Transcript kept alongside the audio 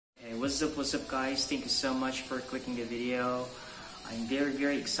What's up guys? Thank you so much for clicking the video. I'm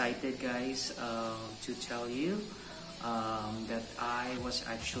very excited guys to tell you that I was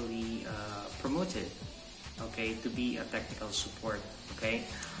actually promoted, okay, to be a technical support, okay.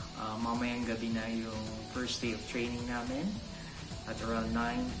 Mamayang gabi na yung first day of training namin at around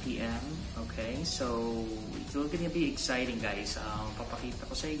 9 p.m. Okay, so it's gonna be exciting guys. Papakita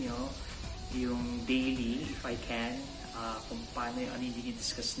ko sa inyo yung daily, if I can, kung paano ano yung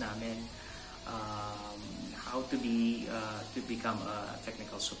dinidiscuss namin, how to become a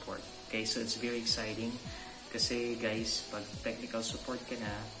technical support. Okay, so it's very exciting kasi guys, pag technical support ka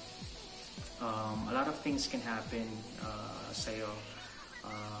na, a lot of things can happen sa'yo,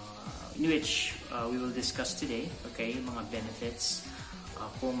 in which we will discuss today, okay, mga benefits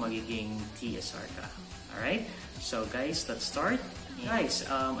kung magiging TSR ka. Alright, so guys, let's start. Guys,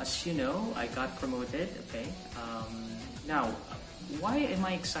 as you know, I got promoted, okay. Now, why am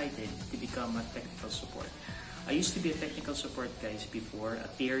I excited to become a technical support? I used to be a technical support guys before, a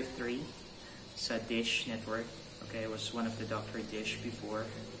tier 3 sa Dish network. Okay, I was one of the Dr. Dish before.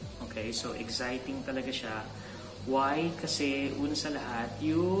 Okay, so exciting talaga siya. Why? Kasi una sa lahat,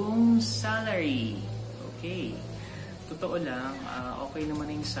 yung salary. Okay, totoo lang, okay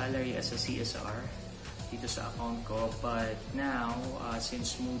naman yung salary as a CSR dito sa account ko. But now,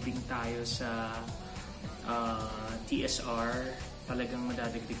 since moving tayo sa TSR, talagang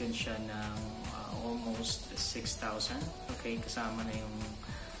madadagdagan siya ng almost 6,000. Okay, kasama na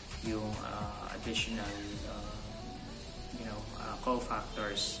yung additional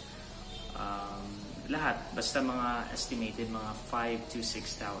co-factors. Lahat, basta mga estimated mga 5,000 to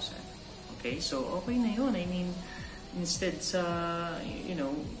 6,000. Okay, so okay na yun. I mean, instead sa,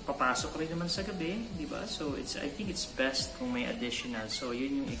 papasok rin naman sa gabi, di ba? So, I think it's best kung may additional. So,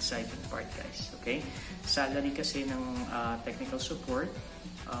 yun yung exciting part, guys. Okay? Salary kasi ng technical support,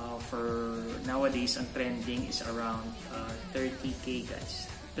 for nowadays, ang trending is around 30K,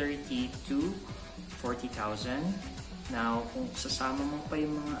 guys. 30 to 40,000. Now, kung sasama mo pa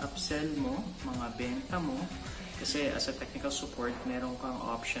yung mga upsell mo, mga benta mo, kasi as a technical support, meron kang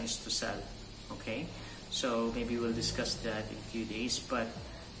options to sell. Okay? So, maybe we'll discuss that in a few days, but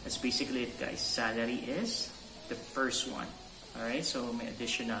that's basically it guys. Salary is the first one. Alright, so may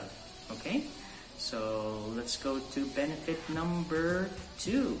additional. Okay? So, let's go to benefit number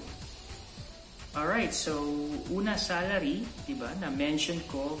 2. Alright, so una salary, diba, na-mention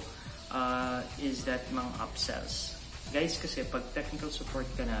ko is that mga upsells. Guys, kasi pag technical support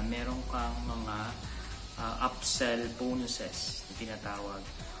ka na, meron kang mga upsell bonuses na tinatawag.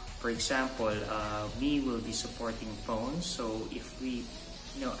 For example, we will be supporting phones. So if we,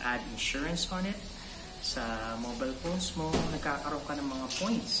 add insurance on it sa mobile phones mo, nagkakaroon ka ng mga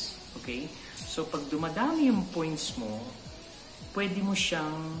points. Okay? So pag dumadami yung points mo, pwede mo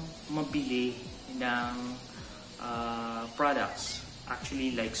siyang mabili ng products.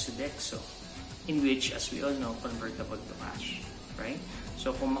 Actually, like Sodexo, in which, as we all know, convertible to cash. Right?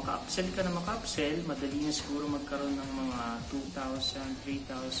 So, kung maka-upsell ka na maka-upsell, madali na siguro magkaroon ng mga 2,000,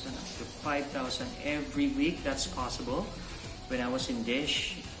 3,000, up to 5,000 every week. That's possible. When I was in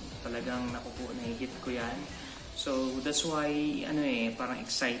Dish, talagang na-hit ko yan. So, that's why, parang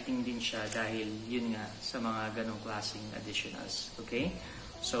exciting din siya dahil yun nga sa mga ganong klaseng additionals. Okay?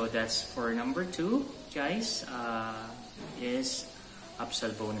 So, that's for number 2, guys, is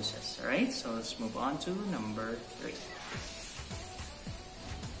upsell bonuses. Alright? So, let's move on to number 3.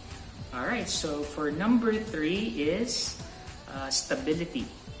 Alright, so for number 3 is stability.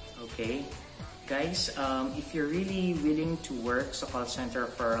 Okay? Guys, if you're really willing to work sa call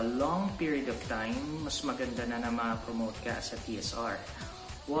center for a long period of time, mas maganda na ma-promote ka sa TSR.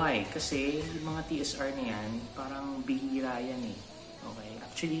 Why? Kasi yung mga TSR na yan, parang bihira yan eh. Okay?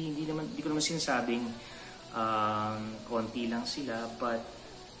 Actually, hindi ko naman sinasabing konti lang sila, but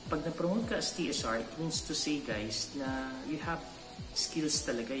pag na-promote ka as TSR, it means to say guys na you have skills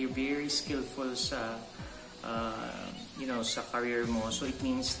talaga, you're very skillful sa sa career mo. So it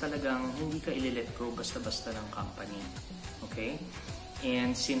means talagang hindi ka i-let go basta-basta ng company. Okay?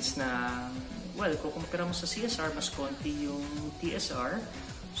 And since kung kumpara mo sa CSR, mas konti yung TSR,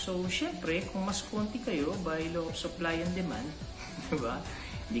 so syempre kung mas konti kayo by law of supply and demand, diba?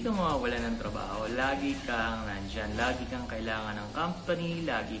 Hindi ka mawawala ng trabaho. Lagi kang nandyan. Lagi kang kailangan ng company.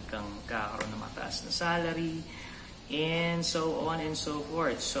 Lagi kang kakaroon ng mataas na salary. And so on and so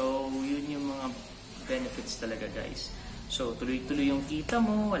forth. So, yun yung mga benefits talaga, guys. So, tuloy-tuloy yung kita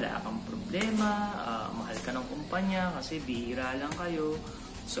mo. Wala kang problema. Mahal ka ng kumpanya kasi bihira lang kayo.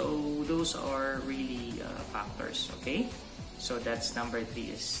 So, those are really factors. Okay? So, that's number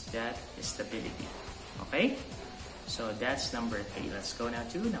 3 is that stability. Okay? So that's number 3. Let's go now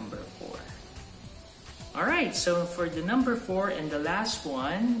to number 4. Alright, so for the number 4 and the last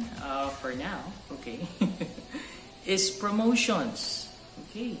one for now, okay, is promotions.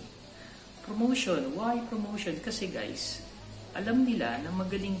 Okay, promotion. Why promotion? Kasi guys, alam nila na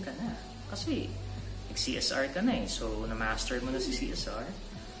magaling ka na. Kasi nag-CSR ka na eh. So, na-master mo na si CSR.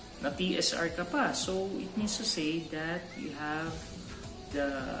 Na-TSR ka pa. So, it means to say that you have the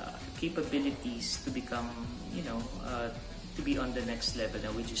capabilities to become, you know, to be on the next level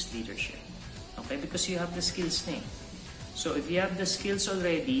now, which is leadership. Okay? Because you have the skills na eh. So, if you have the skills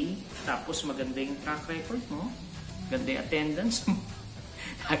already, tapos maganda yung track record mo, ganda yung attendance mo,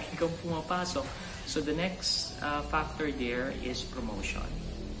 lagi kang pumapasok. So, the next factor there is promotion.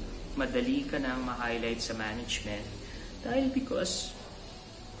 Madali ka nang ma-highlight sa management dahil because,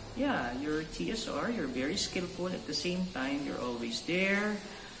 yeah, you're TSR, you're very skillful, at the same time, you're always there.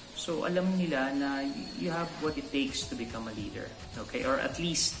 So, alam nila na you have what it takes to become a leader. Okay? Or at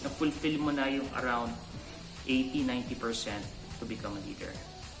least, na-fulfill mo na yung around 80-90% to become a leader.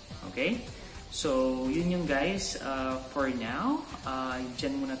 Okay? So, yun yung guys, for now,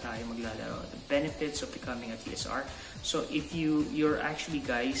 dyan muna tayo maglalaro. The benefits of becoming a TSR. So, if you're actually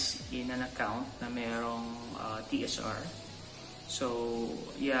guys in an account na merong TSR, so,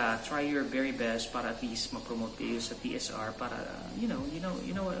 yeah, try your very best para at least ma-promote kayo sa TSR para,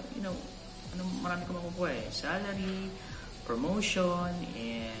 marami ka makukuha eh. Salary, promotion,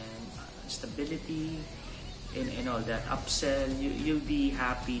 and stability, and all that. Upsell, you'll be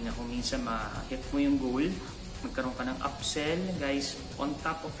happy na kung minsan ma-hit mo yung goal, magkaroon ka ng upsell, guys, on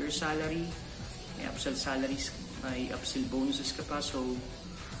top of your salary, may upsell salaries, may upsell bonuses ka pa, so,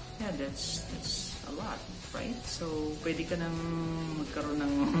 yeah, that's a lot, right? So, pwede ka nang magkaroon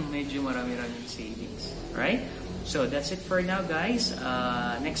ng medyo marami-raming savings, right? So, that's it for now, guys.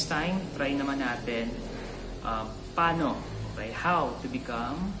 Next time, try naman natin paano, okay, how to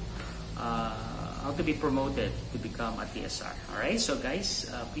be promoted to become a TSR. Alright, so guys,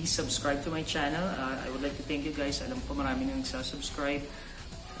 please subscribe to my channel. I would like to thank you guys. Alam ko marami nang subscribe.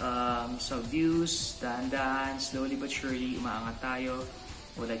 So views, dahan-dahan, slowly but surely, umaangat tayo.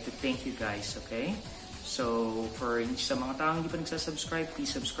 I would like to thank you guys, okay? So, for sa mga taong hindi pa nagsasubscribe, please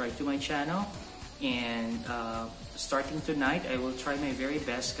subscribe to my channel. And starting tonight, I will try my very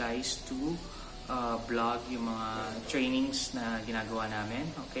best, guys, to vlog yung mga trainings na ginagawa namin,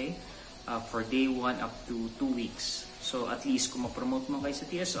 okay? For day 1 up to 2 weeks. So at least kung ma-promote mo kayo sa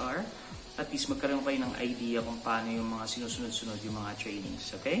TSR, at least magkaroon kayo ng idea kung paano yung mga sinusunod-sunod yung mga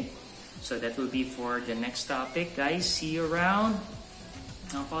trainings. Okay? So that will be for the next topic. Guys, see you around.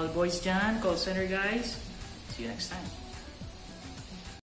 Call boys dyan, call center guys. See you next time.